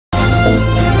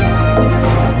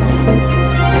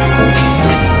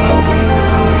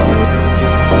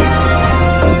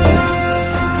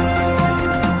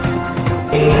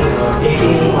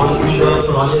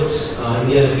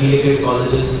their affiliated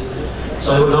colleges.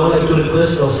 So I would now like to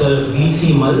request Professor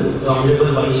Bimal, the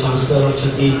Honorable Vice-Chancellor of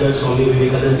Chhattisgarh Swami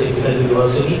Vivekananda Technical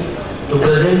University, to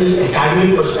present the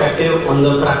academic perspective on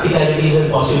the practicalities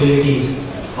and possibilities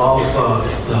of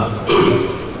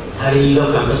having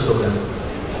eGov campus program.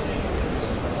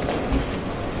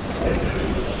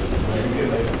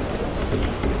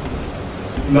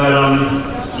 Madam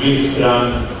Liz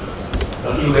Grant,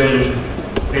 the UN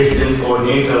President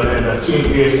Coordinator and the Chief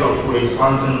Guest of today's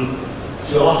function,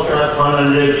 Sri Oscar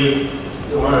Fernandez,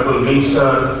 the Honorable Minister,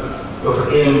 Dr.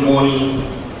 A.M. Moni,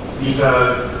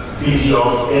 Visa PG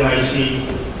of NIC,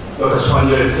 Dr.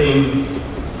 Chandra Singh,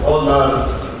 all the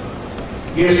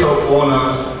guests of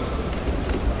honors,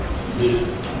 the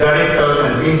directors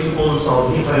and principals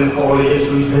of different colleges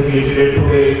we facilitated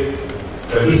today,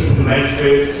 the district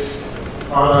magistrates,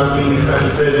 other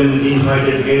dignitaries present,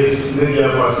 invited guests, media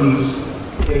persons.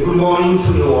 Good morning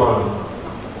to you all.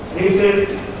 It's a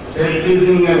very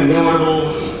pleasing and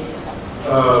memorable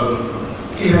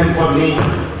event for me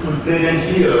to present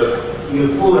here in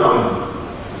a forum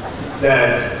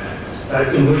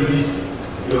that in which this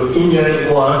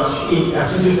Indian Watch in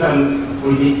association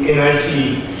with the NIC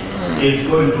is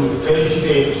going to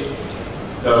felicitate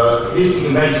the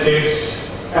district magistrates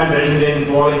and the Indian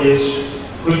colleges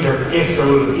which have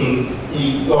excelled in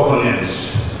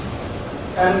e-governance.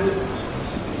 And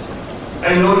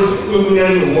I know this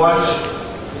Indian Watch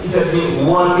has been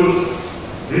working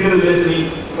relentlessly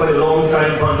for a long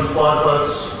time for this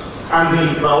purpose. I'm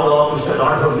really proud of Mr.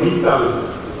 Dr.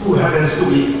 Mittal, who happens to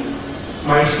be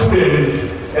my student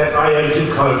at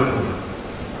IIT Kharagpur.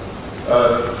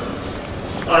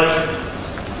 I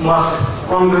must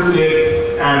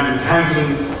congratulate and thank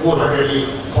him wholeheartedly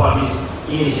for this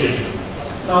initiative.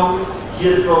 Now, he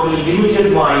has probably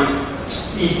limited my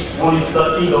speech only to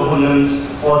the e-governance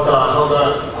or how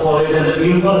the college and the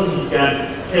university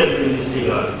can help in this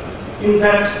regard. In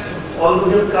fact, all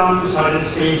we have come to a certain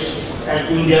stage, and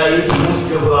India is most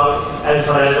developed as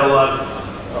far as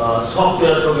our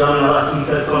software program and our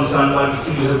research concerned, but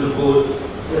still we have to go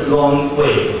a long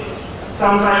way.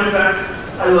 Some time back,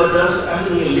 I was just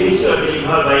attending a lecture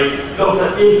delivered by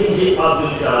Dr. APJ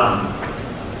Abdul Kalam.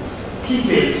 He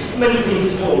says many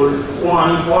things he told.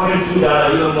 One important thing that I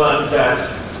remember is that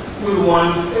we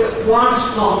want a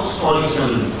one-stop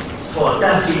solution for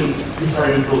tackling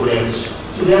different problems.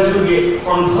 So there should be a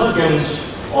convergence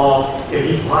of a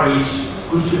device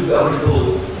which will be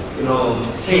able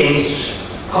to, sense,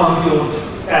 compute,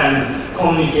 and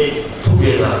communicate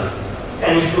together.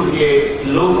 And it should be a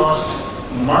low-cost,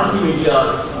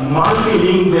 multimedia,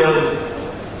 multilingual,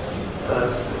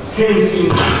 sensing,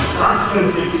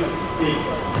 touch-sensitive,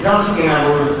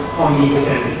 graphic-enabled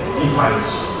communication device.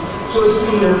 So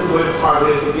still we have to work hard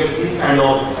to get this kind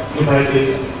of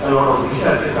devices. A lot of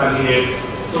researches are needed.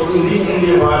 So in this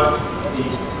endeavor, the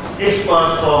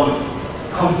experts from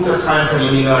computer science and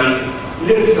engineering,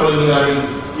 electrical engineering,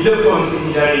 electronics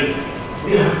engineering,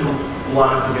 they have to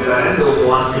work together and they're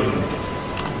working.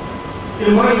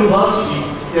 In my university,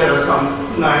 there are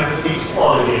some 96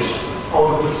 colleges,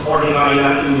 out of which 49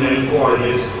 are engineering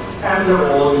colleges, and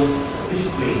they're all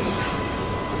disciplines.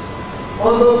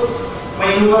 Although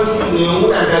my university is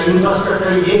new and the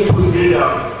infrastructure is yet to be built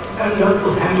up, and we have to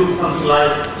handle something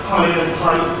like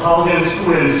 105,000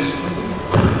 students,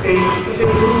 it's a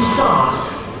huge task.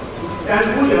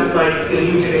 And we have like a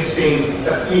limited extent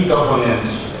the e-governance.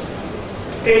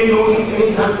 Any notice,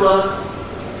 any circular,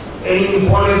 any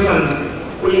information,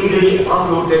 we immediately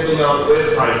upload that in our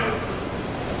website.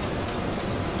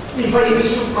 If I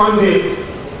wish to convey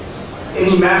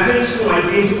any message to my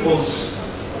principals,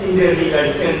 immediately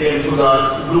I send them to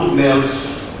the group mails,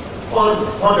 or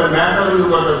for the matter, we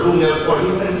got the group mails for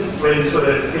different disciplines, so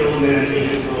that salesmen and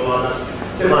agents to others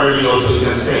separately also you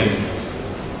can send.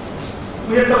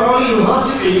 We are the only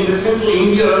university in the central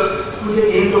India which has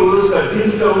introduced a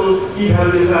digital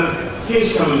evaluation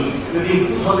system. Within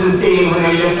 2010, when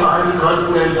I left IIT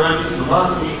Kharagpur and joined this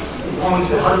university, it found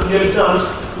it's a Herculean task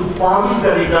to publish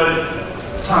the result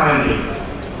timely.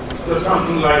 There's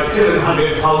something like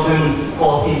 700,000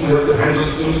 copies we have to handle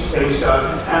in each semester,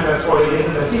 and the colleges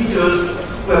and the teachers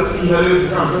who have to evaluate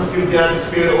this answer script. They are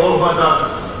spread all over the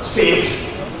state,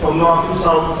 from north to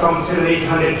south, some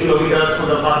 700-800 kilometers from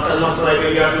the Bhaskar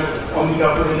area to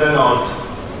Ambikapur in the north.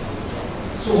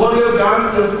 So what we have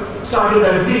done, we have started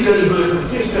a digital evaluation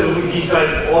system. We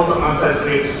digitized all the answer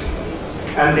scripts,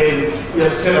 and then we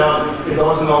have set up a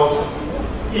dozen of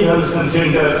evaluation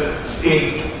centers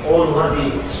spread all over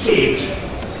the state,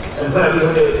 and where we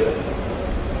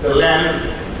have the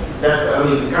land that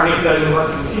connect the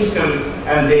university system,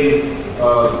 and then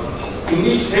In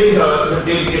each center, the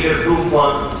dedicated group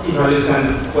for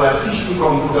evaluation where 60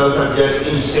 computers are there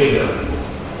in each center.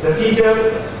 The teacher,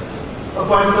 a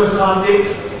particular subject,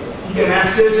 he can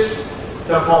access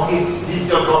the copies,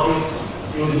 digital copies,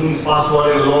 using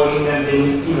password and login, and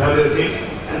then evaluate it,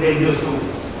 and then just to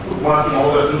put marks in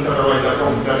all the things that are in the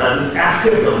computer and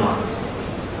accept the marks.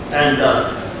 And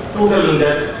totaling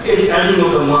that, adding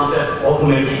of the marks as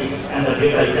automatic, and the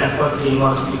data is transferred to the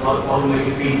university for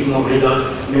automatic printing of results,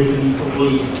 making it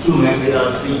totally human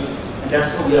data free. And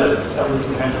that's how we are starting to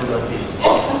handle the thing.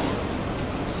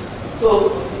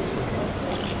 So,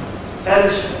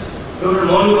 as Dr.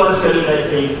 Moni was telling, I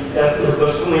think, that there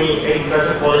were so many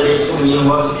agriculture colleges, so many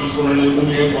universities, so many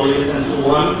engineering colleges, and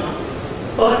so on.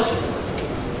 But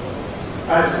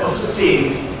I've also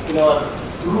seen,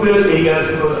 rural areas,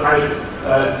 because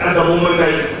at the moment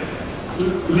I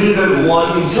live and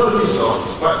work in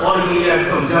Chhattisgarh, but originally I'm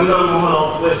from Jungle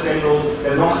Mahal of West Bengal,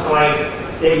 the north side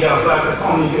area where the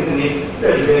communication is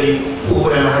very, very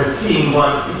poor, and I have seen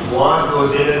what it was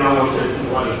those days, and now also see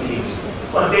what it is.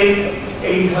 But then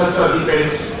agriculture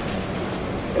depends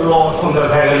a lot on the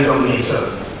variance of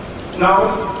nature.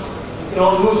 Now, in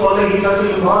almost all agriculture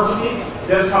university,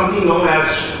 there's something known as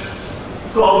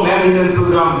crop management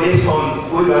program based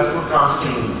on weather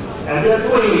forecasting. And they are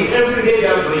doing it, every day they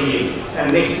are doing it,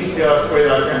 and next 6 years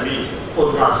weather can be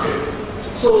forecasted.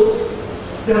 So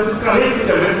they have to connect with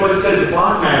the meteorological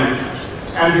department,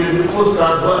 and the coast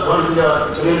guard, what is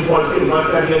the rain policy, what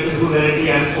is humanity,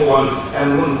 and so on,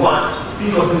 and what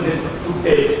precautions they should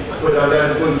take, whether they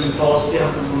are going to be frost, they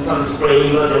have to do some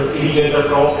spraying, or they irrigate the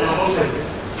crop, and all that.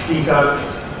 These are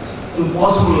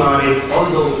impossible nowadays,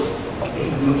 although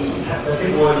the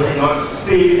technology has not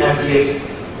spread as yet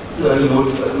to the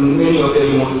remote, many of the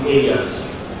remote areas.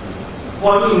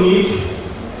 What we need is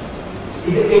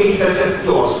an agriculture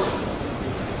kiosk,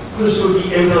 which should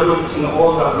be available in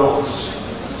all the blocks,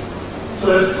 so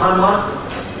that farmer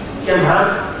can have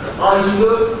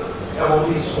idea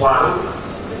about his soil,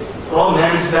 crop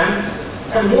management,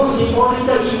 and most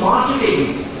importantly,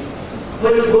 marketing.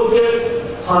 When you go there,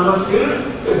 farmers field,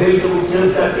 the vegetable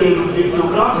sales at 10 rupees a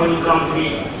kilogram. When you come to the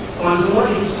consumer,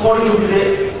 it is 40 rupees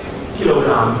a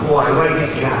kilogram, whatever it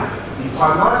is we have. The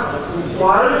farmers who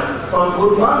toiled for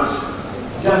good months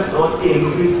just got 10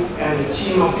 rupees, and the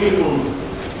chain of people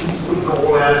who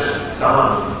go as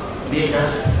they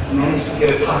just managed to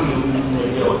get 30 rupees in a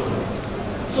day or two.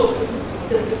 So,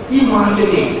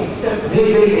 e-marketing is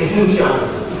very, very essential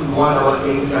if we want our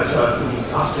agriculture to be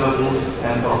sustainable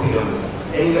and profitable.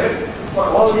 Anyway, for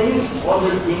all these, all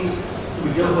the things to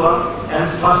be developed and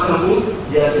sustainable,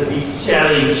 there's a big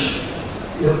challenge.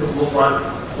 You have to go for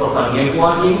proper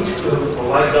networking, you have to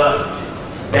provide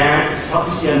the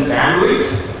sufficient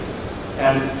bandwidth,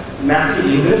 and massive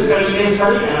investment in a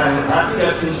study, and I am happy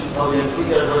that since 2003,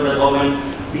 the government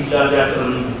declared that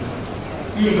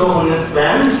e-governance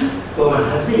plan, government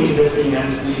has been investing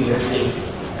and still investing,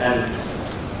 and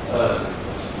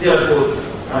therefore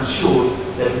I'm sure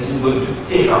that this is going to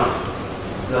take up.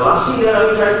 The last thing that I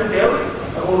would like to tell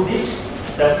about this,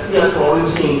 that we are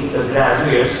promising the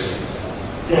graduates,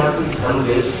 they have to be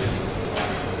value-based,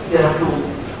 they have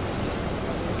to,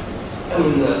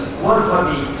 work for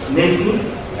the nation,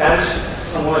 as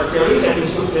someone was telling, that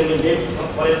instead of sending them to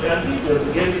forest country, you have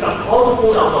to get some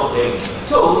output out of them.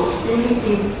 So,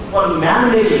 for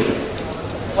mandating,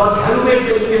 for value-based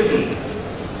education,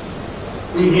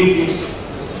 we need this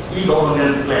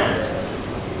e-governance plan.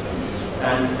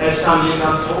 And as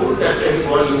Chandra told, that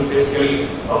everybody is basically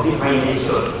of divine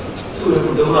nature. So we have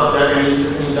to develop that, and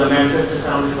using the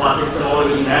manifestation of the perfection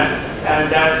already in that,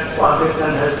 and that perfection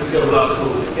has to be developed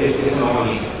through education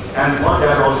only. And for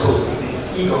that also,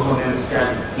 this e-governance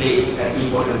can play an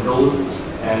important role,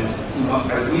 and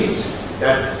I wish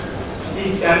that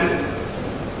in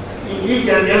each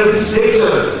and every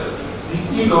sector,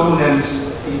 this e-governance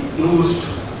is used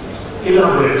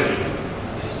elaborately,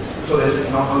 so that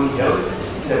it not only helps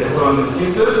the economic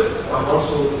sectors, but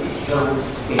also it helps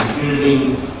in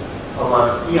building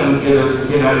our young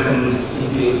generation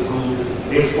into a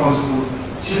responsible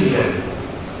citizen.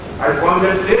 I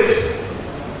congratulate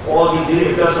all the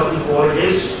directors of the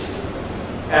colleges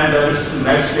and the district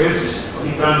magistrates of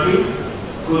the country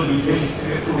who will be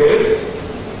felicitated today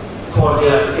for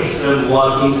their excellent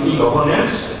work in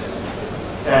e-governance,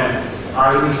 and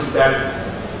I wish that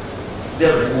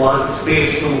their work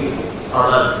spreads to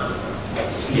other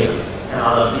spheres and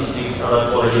other districts,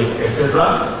 other colleges,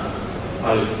 etc.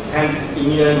 I thank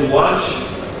Indian Watch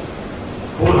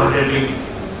wholeheartedly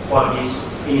for this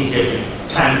initiative.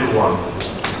 Thank you all.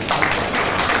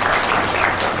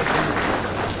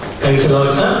 Thanks a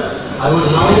lot, sir. I would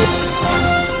now